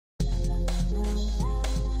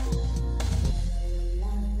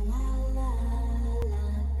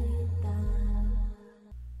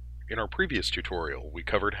In our previous tutorial, we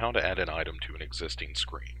covered how to add an item to an existing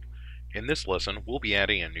screen. In this lesson, we'll be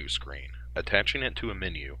adding a new screen, attaching it to a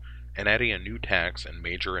menu, and adding a new tags and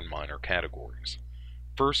major and minor categories.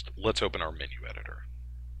 First, let's open our menu editor.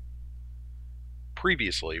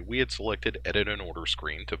 Previously, we had selected Edit and Order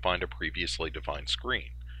Screen to find a previously defined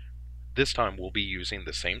screen. This time we'll be using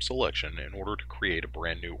the same selection in order to create a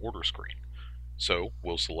brand new order screen. So,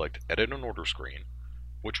 we'll select Edit and Order Screen,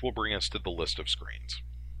 which will bring us to the list of screens.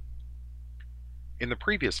 In the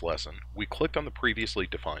previous lesson, we clicked on the previously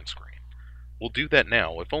defined screen. We'll do that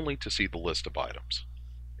now, if only to see the list of items.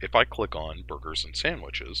 If I click on Burgers and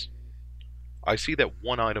Sandwiches, I see that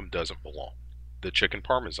one item doesn't belong, the chicken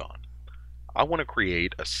parmesan. I want to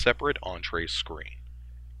create a separate entree screen.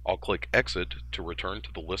 I'll click Exit to return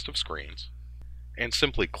to the list of screens, and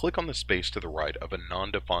simply click on the space to the right of a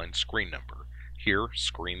non-defined screen number, here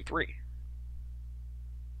Screen 3.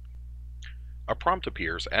 A prompt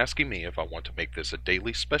appears asking me if I want to make this a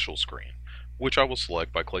daily special screen, which I will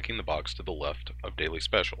select by clicking the box to the left of Daily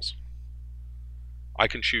Specials. I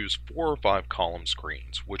can choose 4 or 5 column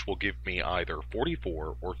screens, which will give me either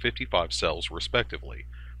 44 or 55 cells respectively.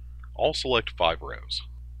 I'll select 5 rows.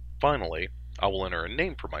 Finally, I will enter a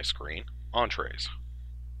name for my screen, Entrees.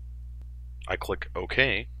 I click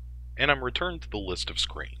OK, and I'm returned to the list of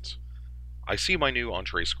screens. I see my new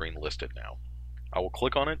entree screen listed now. I will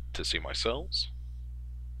click on it to see my cells.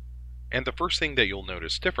 And the first thing that you'll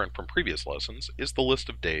notice different from previous lessons is the list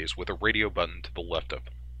of days with a radio button to the left of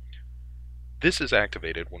them. This is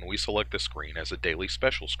activated when we select the screen as a daily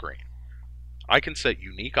special screen. I can set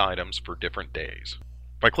unique items for different days.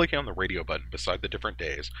 By clicking on the radio button beside the different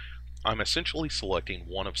days, I'm essentially selecting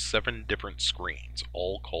one of 7 different screens,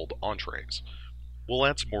 all called entrees. We'll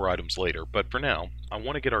add some more items later, but for now, I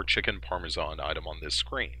want to get our chicken parmesan item on this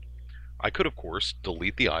screen. I could, of course,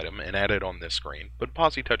 delete the item and add it on this screen, but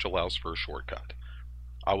POSitouch allows for a shortcut.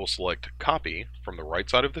 I will select Copy from the right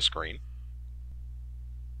side of the screen,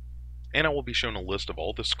 and I will be shown a list of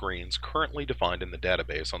all the screens currently defined in the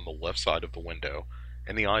database on the left side of the window,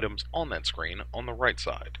 and the items on that screen on the right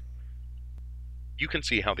side. You can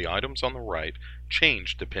see how the items on the right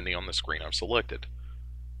change depending on the screen I've selected.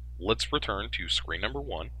 Let's return to screen number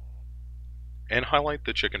 1 and highlight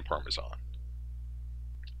the chicken parmesan.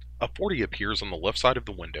 A 40 appears on the left side of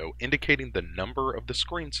the window, indicating the number of the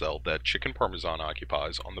screen cell that chicken parmesan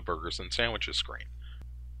occupies on the Burgers and Sandwiches screen.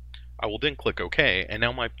 I will then click OK, and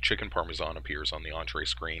now my chicken parmesan appears on the entree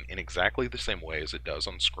screen in exactly the same way as it does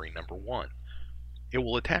on screen number 1. It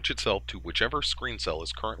will attach itself to whichever screen cell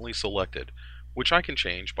is currently selected, which I can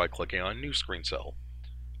change by clicking on New Screen Cell,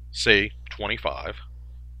 say 25,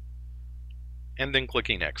 and then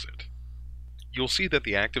clicking Exit. You'll see that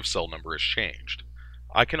the active cell number has changed.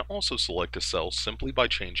 I can also select a cell simply by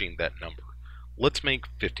changing that number. Let's make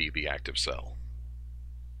 50 the active cell.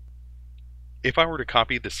 If I were to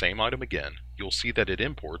copy the same item again, you'll see that it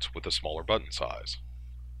imports with a smaller button size.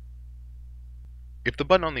 If the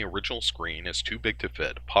button on the original screen is too big to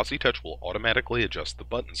fit, POSitouch will automatically adjust the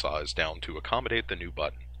button size down to accommodate the new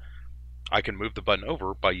button. I can move the button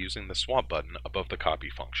over by using the swap button above the copy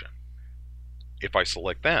function. If I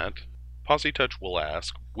select that, POSitouch will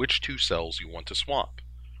ask which 2 cells you want to swap.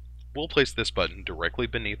 We'll place this button directly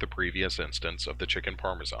beneath the previous instance of the chicken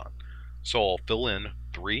parmesan, so I'll fill in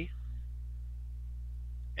 3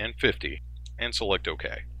 and 50 and select OK.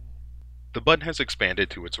 The button has expanded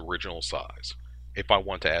to its original size. If I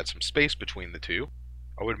want to add some space between the two,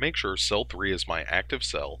 I would make sure cell 3 is my active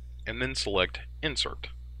cell and then select Insert.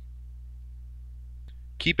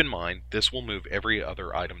 Keep in mind, this will move every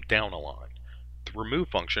other item down a line. The remove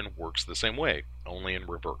function works the same way, only in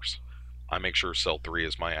reverse. I make sure cell 3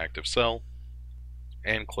 is my active cell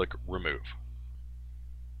and click Remove.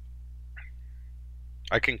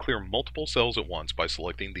 I can clear multiple cells at once by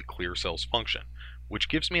selecting the Clear Cells function, which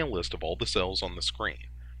gives me a list of all the cells on the screen.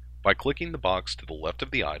 By clicking the box to the left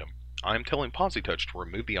of the item, I am telling POSitouch to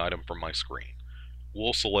remove the item from my screen.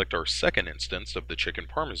 We'll select our second instance of the chicken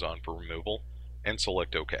parmesan for removal and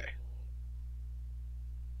select OK.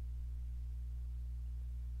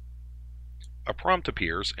 A prompt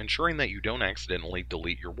appears ensuring that you don't accidentally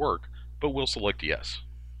delete your work, but we'll select Yes.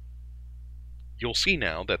 You'll see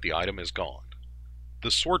now that the item is gone.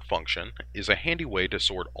 The sort function is a handy way to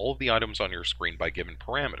sort all of the items on your screen by given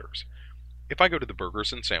parameters. If I go to the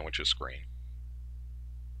Burgers and Sandwiches screen,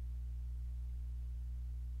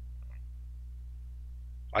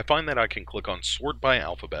 I find that I can click on Sort by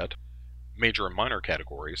Alphabet, Major and Minor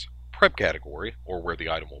Categories, Prep Category, or where the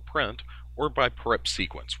item will print, or by Prep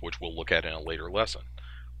Sequence, which we'll look at in a later lesson.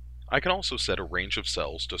 I can also set a range of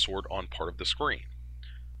cells to sort on part of the screen.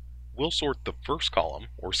 We'll sort the first column,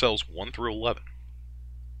 or cells 1 through 11.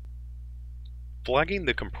 Flagging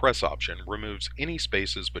the compress option removes any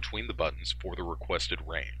spaces between the buttons for the requested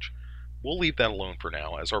range. We'll leave that alone for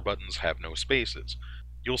now, as our buttons have no spaces.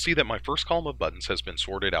 You'll see that my first column of buttons has been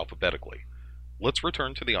sorted alphabetically. Let's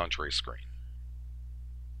return to the entree screen.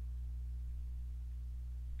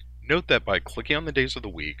 Note that by clicking on the days of the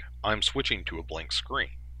week, I'm switching to a blank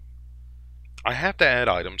screen. I have to add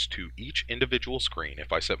items to each individual screen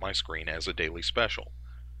if I set my screen as a daily special.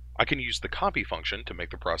 I can use the copy function to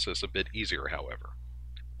make the process a bit easier, however.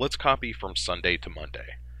 Let's copy from Sunday to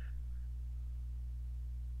Monday.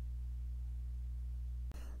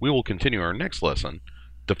 We will continue our next lesson,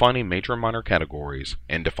 defining major and minor categories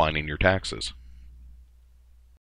and defining your taxes.